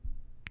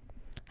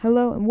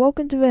Hello and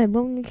welcome to the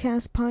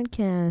LonelyCast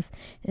podcast.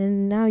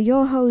 And now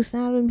your host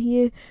Adam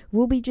here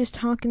will be just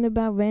talking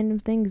about random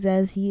things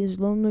as he is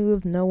lonely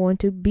with no one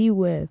to be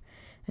with.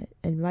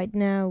 And right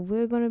now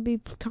we're going to be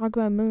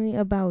talking mainly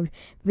about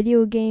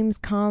video games,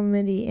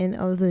 comedy, and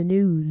other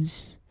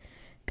news.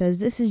 Because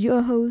this is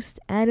your host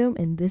Adam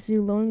and this is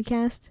your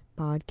LonelyCast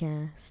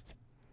podcast.